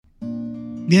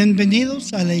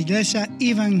Bienvenidos a la Iglesia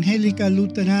Evangélica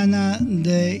Luterana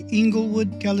de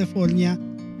Inglewood, California.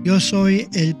 Yo soy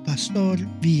el Pastor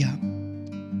Villa.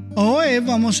 Hoy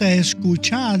vamos a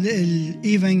escuchar el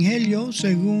Evangelio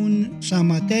según San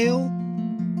Mateo,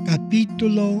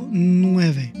 capítulo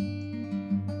 9.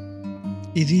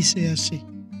 Y dice así: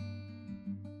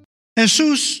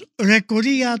 Jesús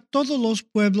recorría todos los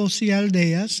pueblos y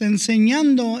aldeas,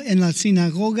 enseñando en las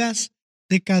sinagogas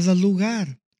de cada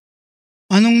lugar.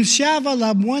 Anunciaba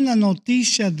la buena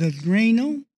noticia del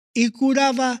reino y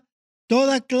curaba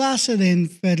toda clase de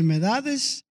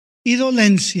enfermedades y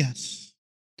dolencias.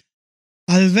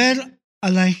 Al ver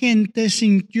a la gente,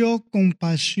 sintió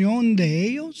compasión de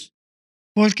ellos,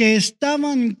 porque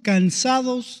estaban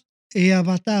cansados y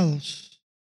abatados,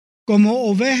 como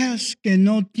ovejas que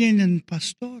no tienen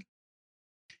pastor.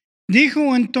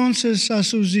 Dijo entonces a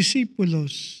sus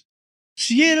discípulos: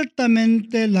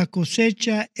 Ciertamente la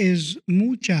cosecha es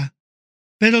mucha,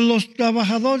 pero los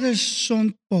trabajadores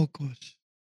son pocos.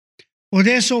 Por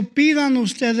eso pidan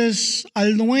ustedes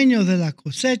al dueño de la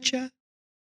cosecha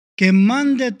que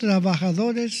mande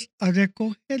trabajadores a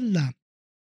recogerla.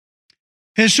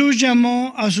 Jesús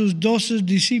llamó a sus 12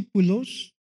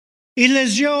 discípulos y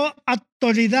les dio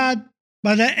autoridad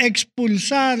para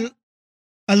expulsar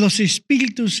a los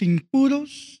espíritus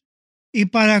impuros y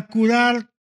para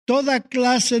curar toda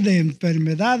clase de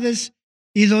enfermedades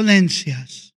y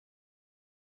dolencias.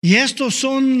 Y estos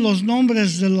son los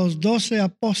nombres de los 12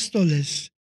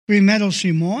 apóstoles. Primero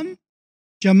Simón,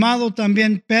 llamado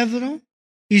también Pedro,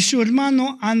 y su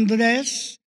hermano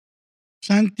Andrés,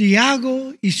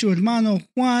 Santiago y su hermano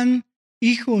Juan,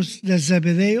 hijos de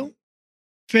Zebedeo,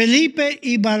 Felipe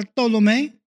y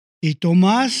Bartolomé, y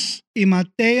Tomás y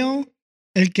Mateo,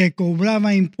 el que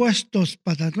cobraba impuestos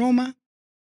para Roma,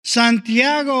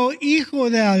 Santiago, hijo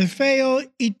de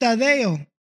Alfeo y Tadeo,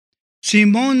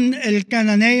 Simón el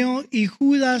cananeo y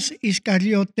Judas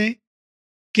Iscariote,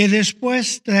 que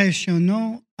después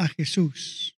traicionó a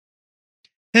Jesús.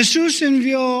 Jesús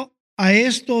envió a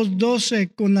estos 12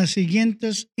 con las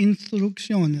siguientes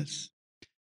instrucciones: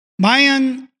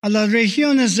 vayan a las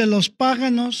regiones de los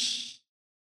paganos,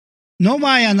 no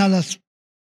vayan a las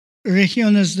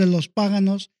regiones de los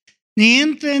paganos, ni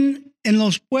entren en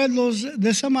los pueblos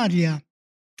de Samaria.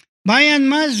 Vayan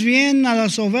más bien a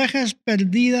las ovejas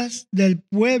perdidas del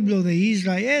pueblo de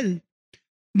Israel.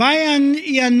 Vayan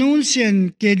y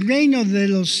anuncien que el reino de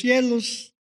los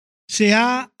cielos se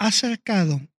ha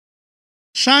acercado.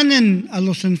 Sanen a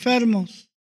los enfermos,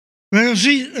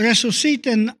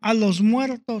 resuciten a los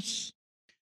muertos,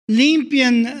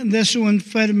 limpien de su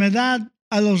enfermedad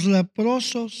a los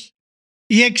leprosos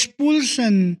y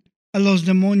expulsen a los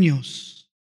demonios.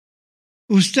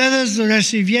 Ustedes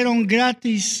recibieron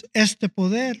gratis este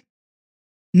poder.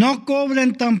 No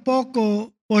cobren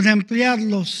tampoco por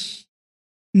emplearlos.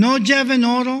 No lleven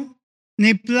oro,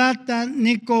 ni plata,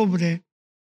 ni cobre,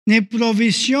 ni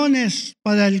provisiones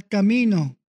para el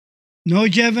camino. No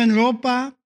lleven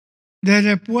ropa de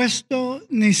repuesto,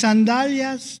 ni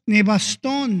sandalias, ni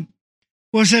bastón,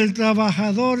 pues el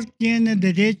trabajador tiene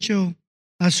derecho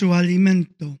a su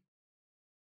alimento.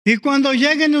 Y cuando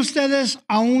lleguen ustedes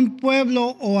a un pueblo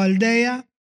o aldea,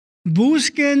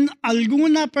 busquen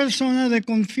alguna persona de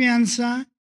confianza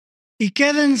y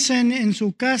quédense en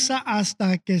su casa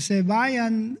hasta que se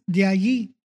vayan de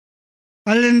allí.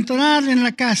 Al entrar en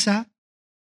la casa,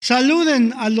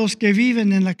 saluden a los que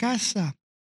viven en la casa.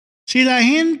 Si la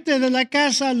gente de la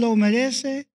casa lo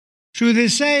merece, su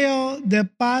deseo de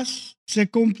paz se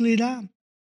cumplirá.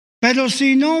 Pero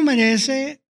si no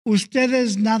merece,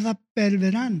 ustedes nada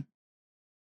perderán.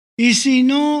 Y si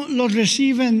no los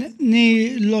reciben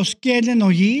ni los quieren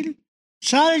oír,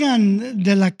 salgan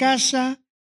de la casa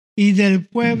y del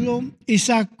pueblo y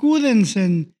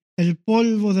sacúdense el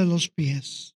polvo de los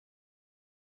pies.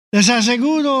 Les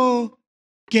aseguro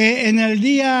que en el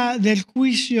día del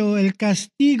juicio el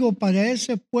castigo para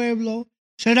ese pueblo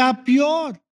será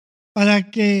peor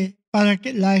para que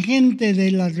la gente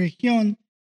de la región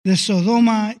de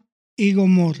Sodoma y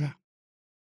Gomorra.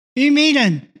 Y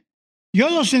miren, yo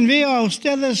los envío a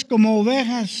ustedes como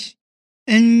ovejas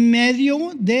en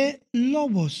medio de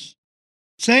lobos.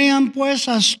 Sean pues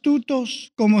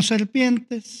astutos como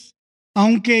serpientes,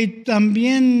 aunque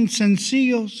también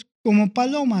sencillos como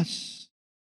palomas.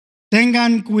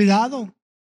 Tengan cuidado,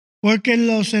 porque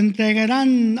los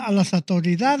entregarán a las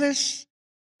autoridades,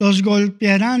 los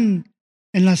golpearán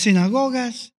en las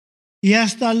sinagogas y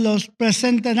hasta los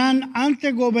presentarán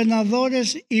ante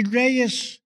gobernadores y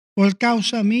reyes por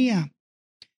causa mía.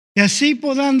 Y así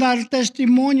podrán dar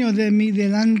testimonio de mí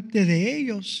delante de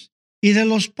ellos y de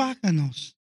los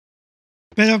paganos.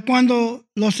 Pero cuando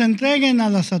los entreguen a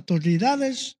las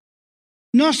autoridades,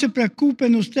 no se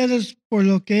preocupen ustedes por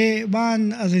lo que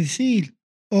van a decir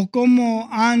o cómo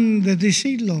han de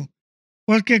decirlo,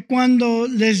 porque cuando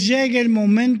les llegue el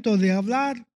momento de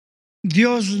hablar,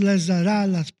 Dios les dará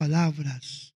las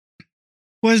palabras.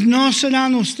 Pues no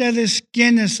serán ustedes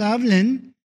quienes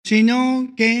hablen,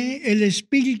 sino que el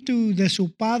Espíritu de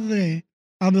su Padre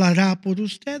hablará por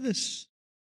ustedes.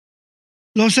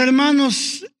 Los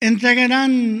hermanos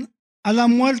entregarán a la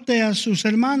muerte a sus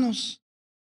hermanos,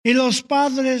 y los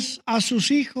padres a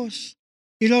sus hijos,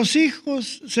 y los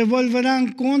hijos se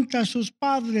volverán contra sus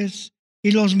padres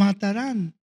y los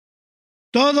matarán.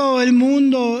 Todo el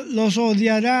mundo los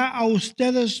odiará a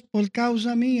ustedes por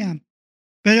causa mía,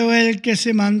 pero el que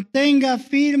se mantenga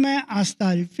firme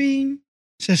hasta el fin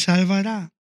se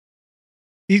salvará.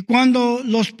 Y cuando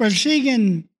los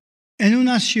persiguen en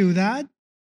una ciudad,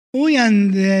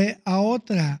 huyan de a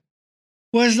otra,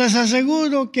 pues les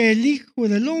aseguro que el Hijo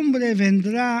del Hombre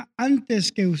vendrá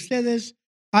antes que ustedes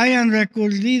hayan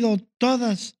recorrido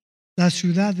todas las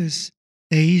ciudades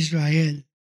de Israel.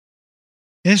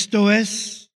 Esto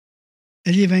es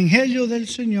el Evangelio del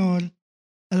Señor.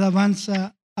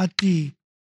 Alabanza a ti,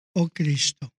 oh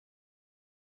Cristo.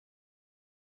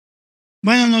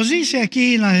 Bueno, nos dice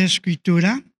aquí en la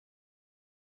Escritura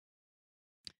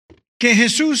que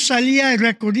Jesús salía y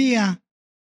recorría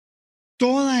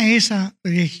toda esa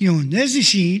región. Es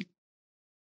decir,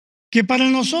 que para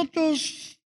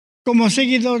nosotros, como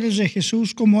seguidores de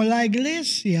Jesús, como la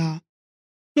iglesia,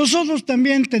 nosotros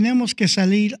también tenemos que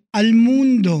salir al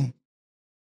mundo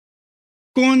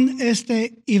con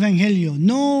este evangelio.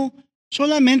 No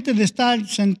solamente de estar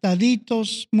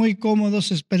sentaditos muy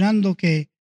cómodos esperando que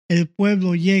el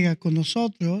pueblo llegue con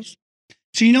nosotros,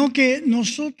 sino que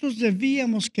nosotros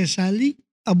debíamos que salir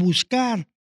a buscar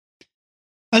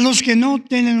a los que no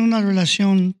tienen una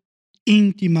relación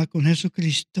íntima con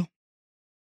Jesucristo.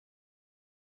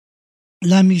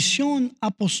 La misión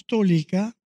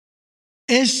apostólica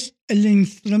es el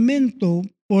instrumento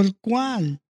por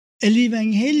cual el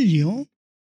evangelio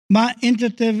va a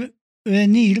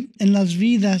intervenir en las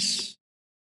vidas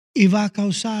y va a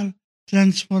causar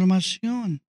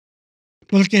transformación.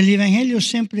 Porque el evangelio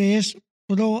siempre es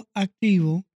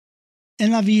proactivo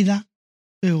en la vida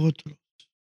de otros.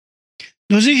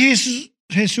 Nos dice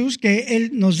Jesús que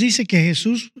Él nos dice que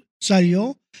Jesús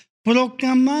salió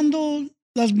proclamando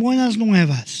las buenas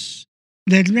nuevas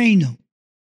del reino.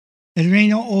 El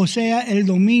reino, o sea, el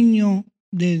dominio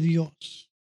de Dios.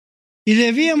 Y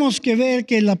debíamos que ver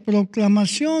que la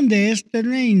proclamación de este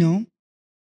reino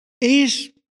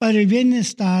es para el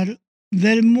bienestar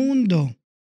del mundo.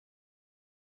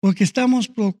 Porque estamos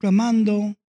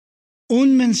proclamando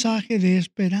un mensaje de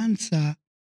esperanza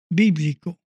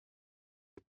bíblico.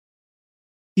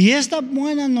 Y esta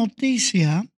buena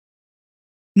noticia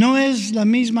no es la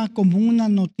misma como una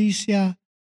noticia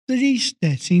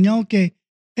triste, sino que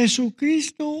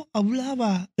Jesucristo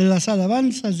hablaba de las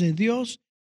alabanzas de Dios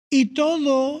y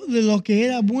todo de lo que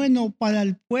era bueno para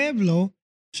el pueblo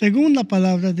según la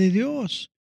palabra de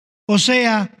Dios. O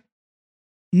sea,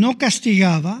 no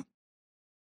castigaba,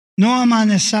 no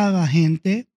amenazaba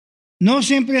gente, no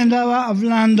siempre andaba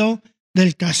hablando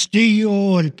del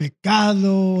castigo, el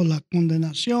pecado, la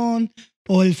condenación,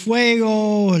 o el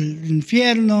fuego, o el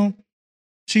infierno,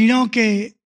 sino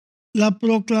que la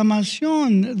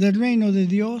proclamación del reino de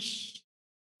Dios,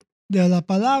 de la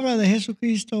palabra de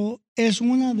Jesucristo, es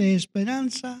una de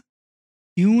esperanza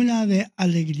y una de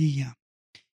alegría.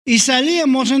 Y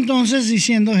salíamos entonces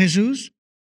diciendo Jesús,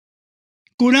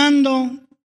 curando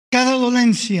cada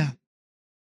dolencia.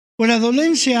 Pues la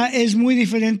dolencia es muy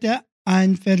diferente a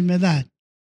enfermedad.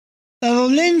 La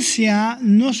dolencia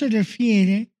no se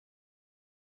refiere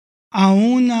a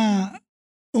una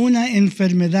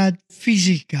enfermedad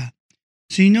física,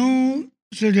 sino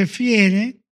se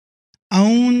refiere a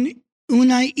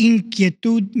una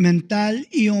inquietud mental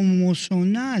y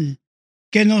emocional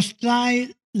que nos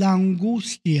trae la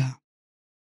angustia,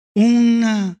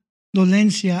 una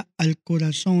dolencia al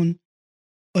corazón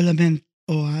o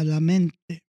a la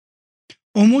mente.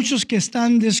 O muchos que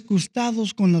están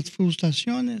disgustados con las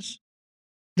frustraciones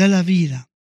de la vida.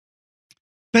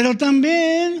 Pero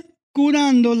también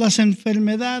curando las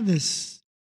enfermedades.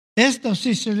 Esto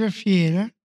sí se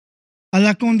refiere a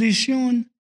la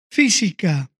condición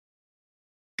física.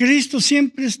 Cristo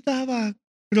siempre estaba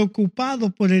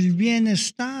preocupado por el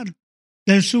bienestar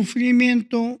del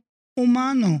sufrimiento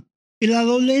humano y las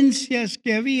dolencias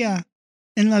que había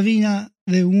en la vida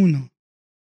de uno.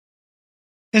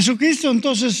 Jesucristo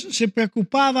entonces se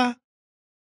preocupaba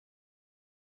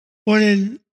por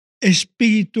el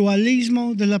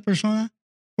espiritualismo de la persona,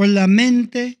 por la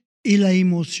mente y la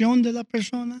emoción de la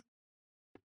persona,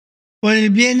 por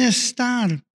el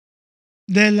bienestar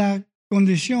de la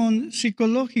condición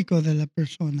psicológica de la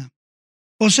persona.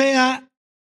 O sea,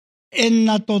 en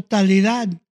la totalidad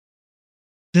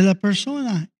de la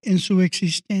persona en su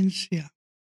existencia.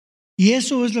 Y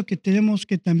eso es lo que tenemos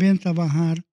que también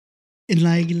trabajar en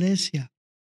la iglesia,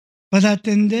 para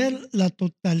atender la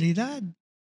totalidad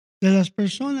de las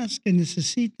personas que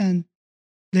necesitan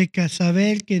de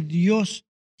saber que Dios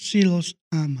sí los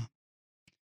ama.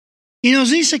 Y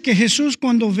nos dice que Jesús,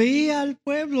 cuando veía al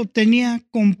pueblo, tenía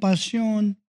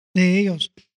compasión de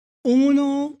ellos.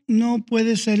 Uno no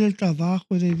puede ser el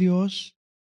trabajo de Dios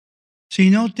si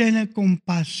no tiene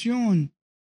compasión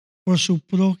por su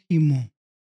prójimo.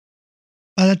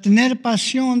 Para tener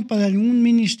pasión para un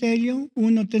ministerio,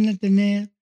 uno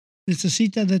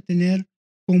necesita de tener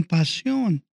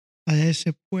compasión para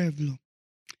ese pueblo.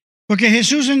 Porque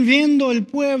Jesús, en viendo el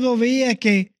pueblo, veía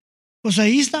que pues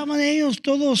ahí estaban ellos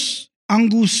todos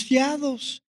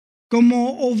angustiados,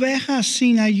 como ovejas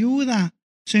sin ayuda,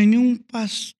 sin un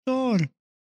pastor.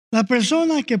 La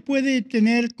persona que puede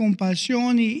tener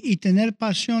compasión y tener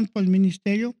pasión por el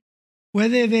ministerio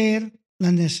puede ver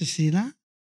la necesidad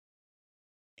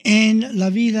en la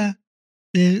vida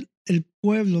del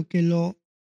pueblo que lo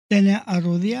tiene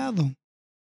rodeado.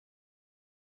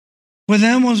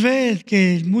 Podemos ver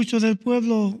que muchos del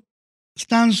pueblo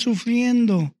están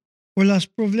sufriendo por los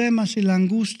problemas y las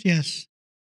angustias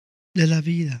de la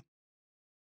vida.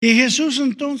 Y Jesús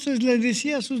entonces le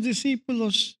decía a sus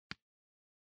discípulos,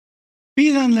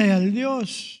 pídanle al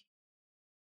Dios,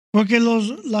 porque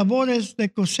los labores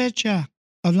de cosecha,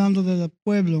 hablando del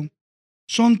pueblo,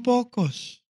 son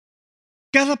pocos.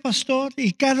 Cada pastor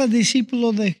y cada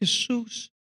discípulo de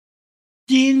Jesús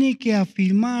tiene que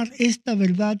afirmar esta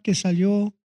verdad que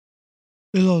salió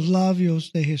de los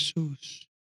labios de Jesús.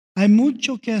 Hay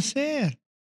mucho que hacer.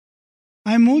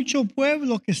 Hay mucho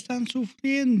pueblo que están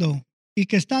sufriendo y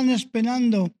que están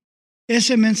esperando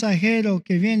ese mensajero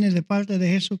que viene de parte de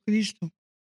Jesucristo.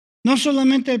 No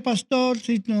solamente el pastor,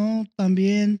 sino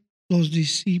también los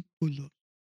discípulos.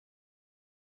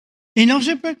 Y no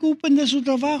se preocupen de su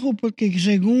trabajo, porque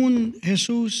según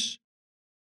Jesús,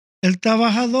 el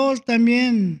trabajador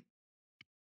también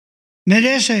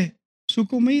merece su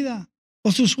comida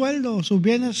o su sueldo, o su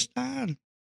bienestar.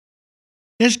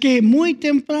 Es que muy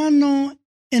temprano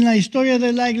en la historia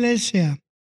de la iglesia,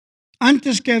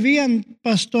 antes que habían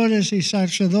pastores y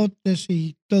sacerdotes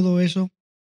y todo eso,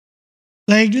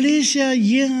 la iglesia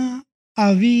ya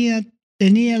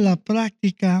tenía la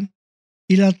práctica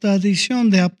y la tradición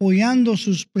de apoyando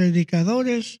sus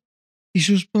predicadores y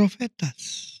sus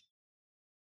profetas.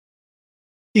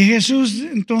 Y Jesús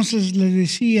entonces le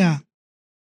decía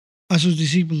a sus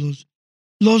discípulos,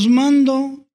 los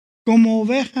mando como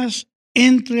ovejas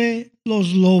entre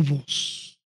los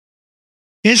lobos.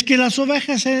 Es que las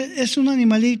ovejas es un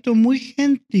animalito muy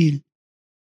gentil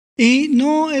y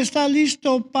no está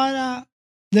listo para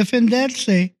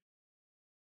defenderse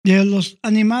de los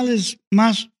animales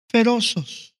más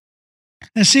feroces.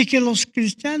 Así que los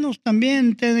cristianos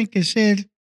también tienen que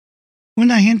ser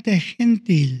una gente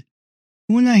gentil,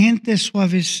 una gente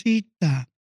suavecita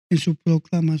en su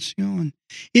proclamación.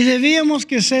 Y debíamos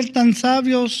que ser tan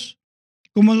sabios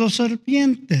como los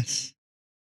serpientes.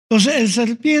 Entonces, el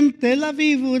serpiente, la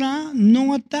víbora,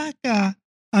 no ataca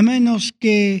a menos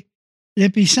que le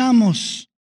pisamos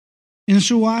en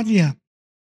su área.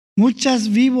 Muchas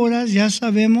víboras, ya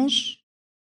sabemos,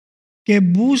 que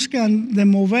buscan de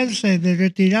moverse, de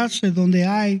retirarse donde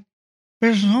hay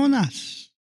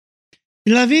personas.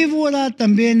 Y la víbora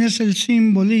también es el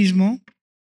simbolismo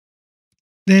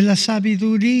de la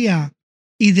sabiduría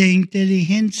y de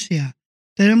inteligencia.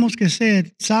 Tenemos que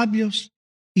ser sabios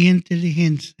y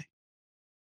inteligentes.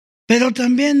 Pero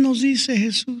también nos dice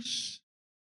Jesús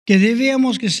que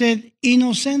debíamos que ser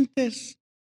inocentes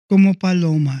como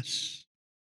palomas.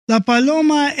 La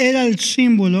paloma era el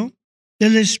símbolo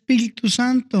del Espíritu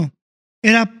Santo.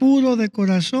 Era puro de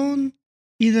corazón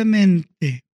y de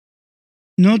mente.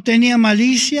 No tenía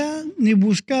malicia, ni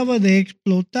buscaba de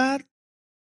explotar,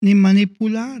 ni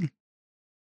manipular.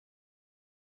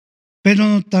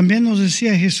 Pero también nos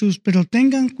decía Jesús, pero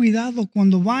tengan cuidado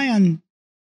cuando vayan,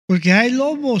 porque hay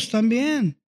lobos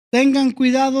también. Tengan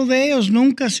cuidado de ellos,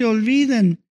 nunca se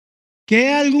olviden que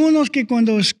hay algunos que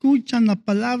cuando escuchan la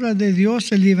palabra de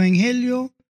Dios, el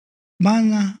Evangelio,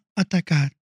 van a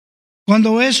atacar.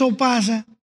 Cuando eso pasa,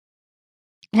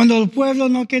 cuando el pueblo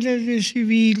no quiere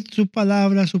recibir su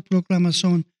palabra, su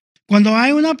proclamación, cuando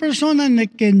hay una persona en la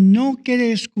que no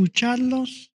quiere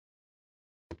escucharlos,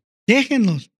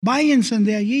 déjenlos, váyanse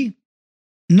de allí.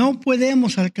 no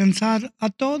podemos alcanzar a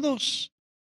todos.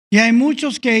 Y hay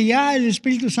muchos que ya el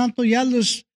Espíritu Santo ya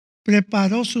les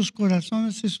preparó sus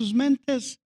corazones y sus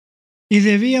mentes. Y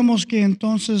debíamos que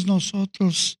entonces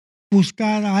nosotros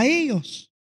buscar a ellos,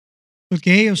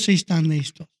 porque ellos sí están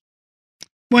listos.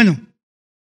 Bueno,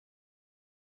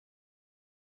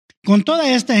 con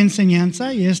toda esta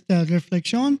enseñanza y esta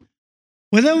reflexión,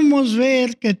 podemos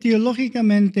ver que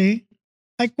teológicamente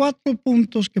hay 4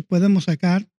 puntos que podemos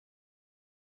sacar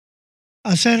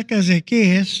acerca de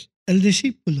qué es el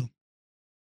discípulo.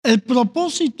 El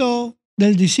propósito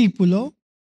del discípulo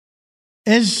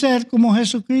es ser como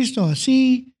Jesucristo,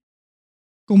 así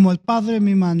como el Padre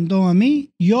me mandó a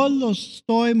mí, yo los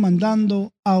estoy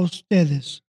mandando a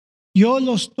ustedes. Yo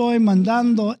los estoy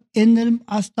mandando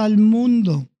hasta el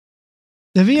mundo.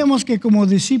 Debíamos que como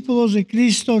discípulos de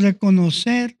Cristo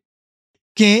reconocer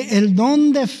que el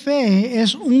don de fe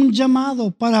es un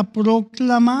llamado para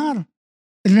proclamar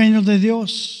el reino de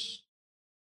Dios.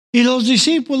 Y los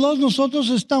discípulos, nosotros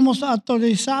estamos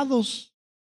autorizados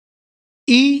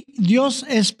y Dios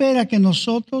espera que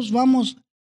nosotros vamos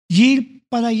a ir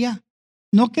para allá.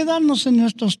 No quedarnos en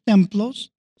nuestros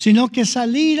templos, sino que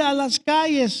salir a las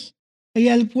calles y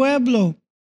al pueblo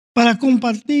para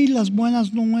compartir las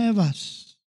buenas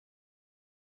nuevas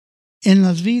en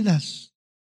las vidas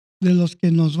de los que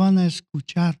nos van a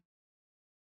escuchar.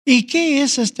 ¿Y qué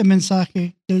es este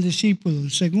mensaje del discípulo?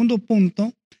 El segundo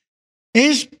punto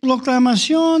es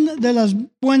proclamación de las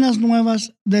buenas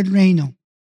nuevas del reino.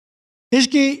 Es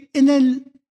que en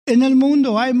el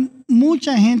mundo hay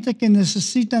mucha gente que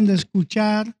necesitan de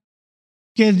escuchar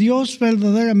que Dios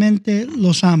verdaderamente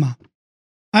los ama.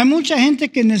 Hay mucha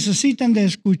gente que necesitan de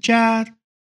escuchar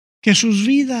que sus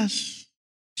vidas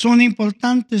son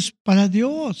importantes para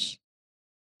Dios.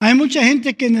 Hay mucha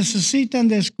gente que necesitan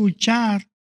de escuchar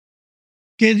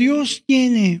que Dios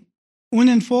tiene un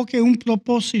enfoque, un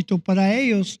propósito para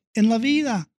ellos en la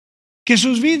vida, que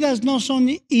sus vidas no son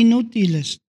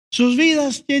inútiles, sus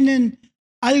vidas tienen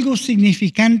algo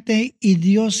significante y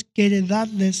Dios quiere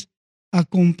darles a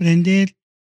comprender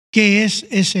qué es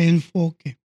ese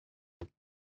enfoque.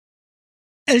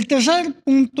 El tercer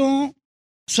punto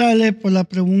sale por la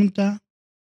pregunta,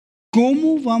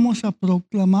 ¿cómo vamos a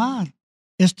proclamar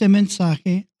este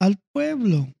mensaje al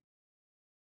pueblo?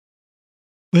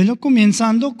 Bueno,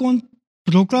 comenzando con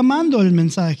proclamando el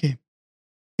mensaje.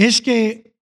 Es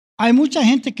que hay mucha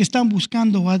gente que está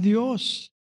buscando a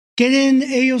Dios. Quieren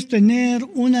ellos tener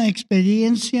una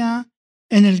experiencia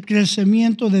en el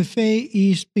crecimiento de fe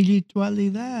y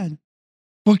espiritualidad.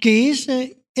 Porque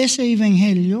ese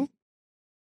evangelio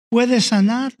puede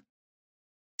sanar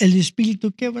el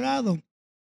espíritu quebrado.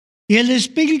 Y el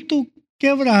espíritu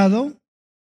quebrado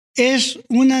es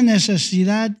una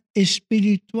necesidad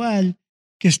espiritual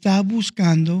que está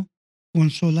buscando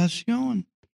consolación.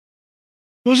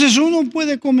 Entonces uno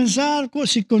puede comenzar,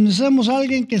 si conocemos a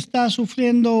alguien que está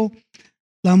sufriendo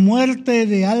la muerte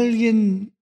de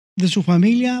alguien de su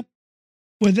familia,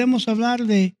 podemos hablar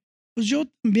de, pues yo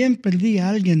también perdí a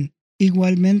alguien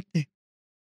igualmente.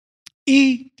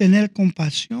 Y tener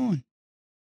compasión.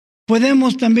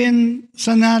 Podemos también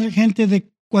sanar gente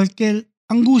de cualquier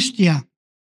angustia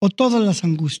o todas las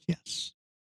angustias.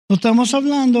 No estamos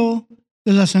hablando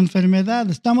de las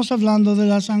enfermedades, estamos hablando de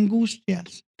las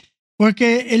angustias.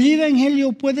 Porque el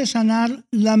evangelio puede sanar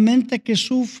la mente que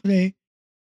sufre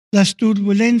las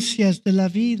turbulencias de la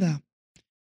vida,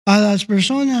 a las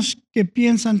personas que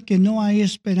piensan que no hay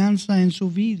esperanza en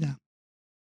su vida.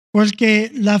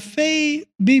 Porque la fe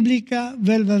bíblica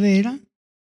verdadera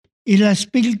y la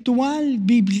espiritual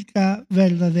bíblica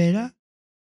verdadera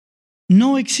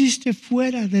no existe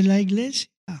fuera de la iglesia.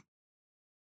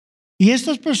 Y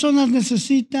estas personas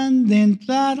necesitan de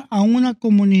entrar a una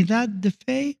comunidad de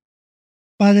fe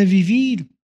para vivir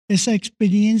esa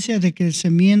experiencia de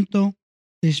crecimiento,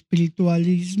 de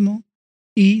espiritualismo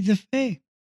y de fe.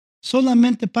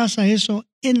 Solamente pasa eso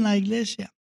en la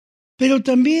iglesia. Pero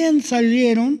también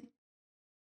salieron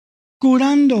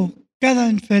curando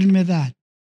cada enfermedad.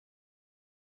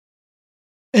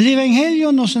 El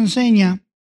evangelio nos enseña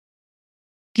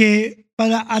que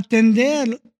para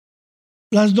atender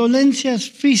las dolencias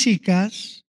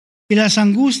físicas y las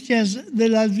angustias de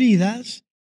las vidas,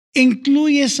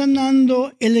 incluye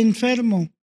sanando el enfermo,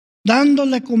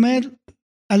 dándole a comer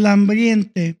al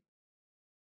hambriente,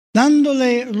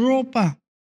 dándole ropa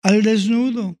al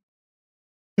desnudo,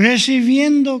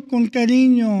 recibiendo con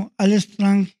cariño al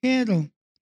extranjero.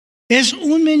 Es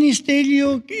un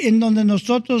ministerio en donde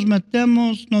nosotros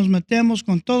nos metemos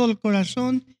con todo el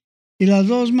corazón y las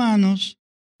 2 manos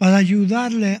para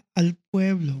ayudarle al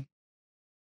pueblo.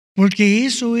 Porque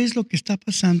eso es lo que está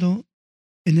pasando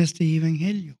en este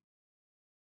evangelio.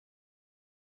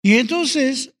 Y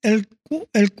entonces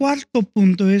el cuarto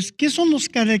punto es, ¿qué son las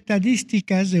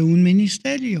características de un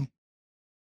ministerio?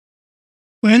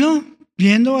 Bueno,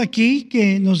 viendo aquí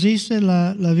que nos dice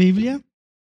la Biblia,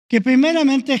 que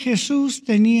primeramente Jesús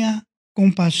tenía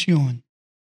compasión.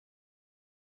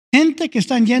 Gente que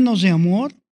están llenos de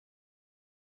amor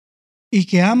y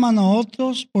que aman a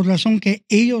otros por razón que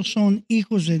ellos son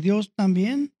hijos de Dios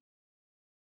también.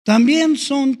 También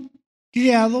son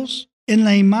criados en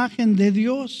la imagen de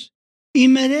Dios y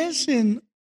merecen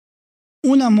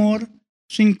un amor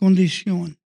sin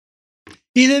condición.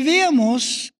 Y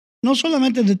debíamos no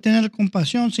solamente de tener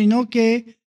compasión, sino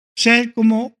que ser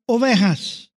como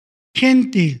ovejas,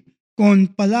 gentil, con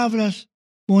palabras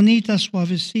bonitas,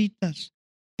 suavecitas,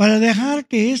 para dejar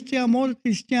que este amor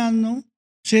cristiano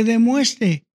se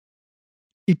demuestre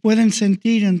y pueden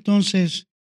sentir entonces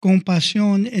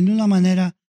compasión en una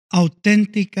manera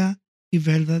auténtica y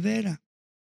verdadera.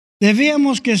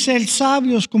 Debíamos que ser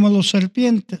sabios como los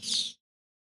serpientes,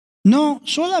 no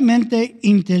solamente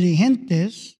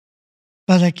inteligentes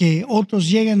para que otros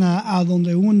lleguen a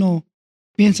donde uno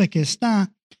piensa que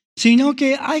está, sino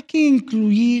que hay que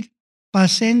incluir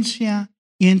paciencia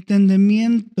y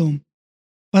entendimiento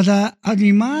para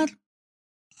animar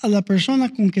a la persona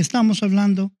con que estamos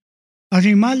hablando,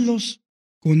 animarlos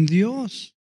con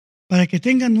Dios, para que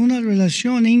tengan una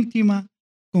relación íntima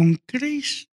con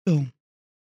Cristo.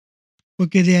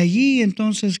 Porque de allí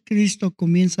entonces Cristo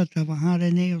comienza a trabajar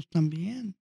en ellos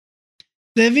también.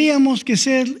 Debíamos que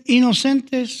ser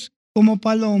inocentes como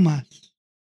palomas,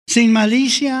 sin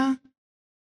malicia,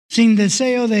 sin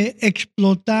deseo de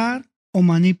explotar o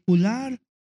manipular,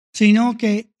 sino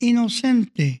que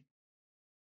inocente.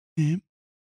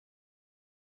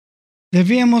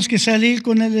 Debíamos que salir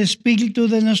con el Espíritu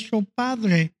de nuestro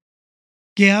Padre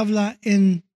que habla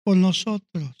con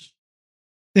nosotros.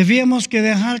 Debíamos que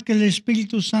dejar que el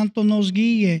Espíritu Santo nos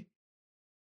guíe,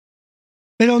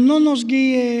 pero no nos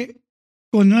guíe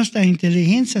con nuestra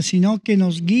inteligencia, sino que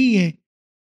nos guíe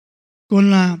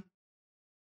con la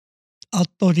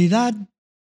autoridad,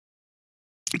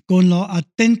 con lo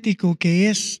auténtico que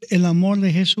es el amor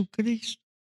de Jesucristo,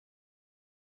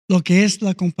 lo que es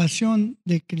la compasión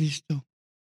de Cristo.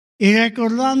 Y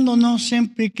recordándonos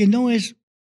siempre que no es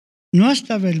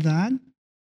nuestra verdad,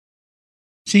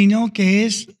 sino que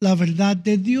es la verdad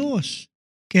de Dios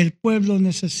que el pueblo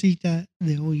necesita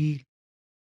de oír.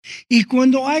 Y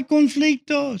cuando hay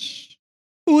conflictos,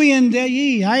 huyen de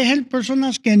allí. Hay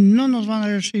personas que no nos van a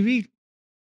recibir.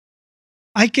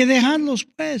 Hay que dejarlos,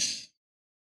 pues,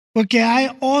 porque hay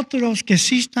otros que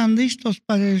sí están listos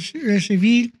para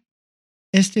recibir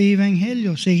este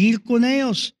evangelio, seguir con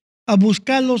ellos, a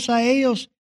buscarlos a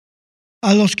ellos,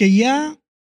 a los que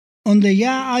donde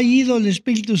ya ha ido el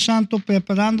Espíritu Santo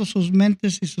preparando sus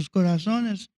mentes y sus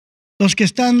corazones, los que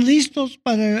están listos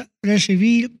para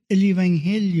recibir el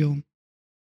evangelio,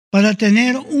 para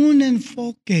tener un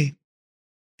enfoque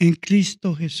en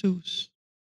Cristo Jesús.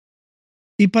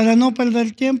 Y para no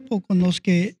perder tiempo con los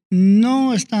que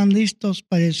no están listos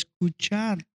para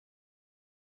escuchar.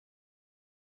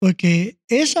 Porque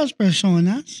esas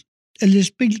personas, el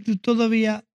Espíritu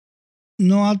todavía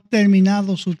no ha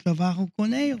terminado su trabajo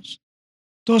con ellos.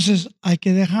 Entonces hay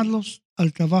que dejarlos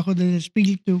al trabajo del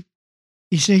Espíritu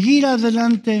y seguir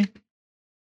adelante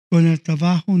con el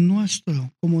trabajo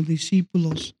nuestro como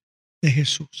discípulos de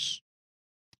Jesús.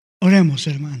 Oremos,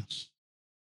 hermanos.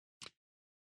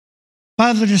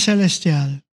 Padre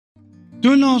Celestial,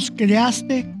 tú nos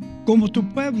creaste como tu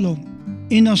pueblo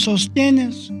y nos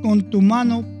sostienes con tu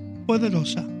mano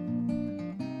poderosa.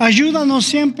 Ayúdanos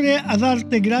siempre a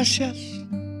darte gracias,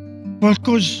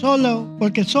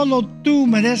 porque solo tú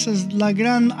mereces la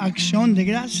gran acción de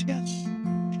gracias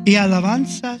y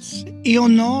alabanzas y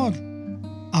honor,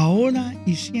 ahora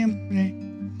y siempre.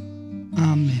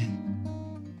 Amén.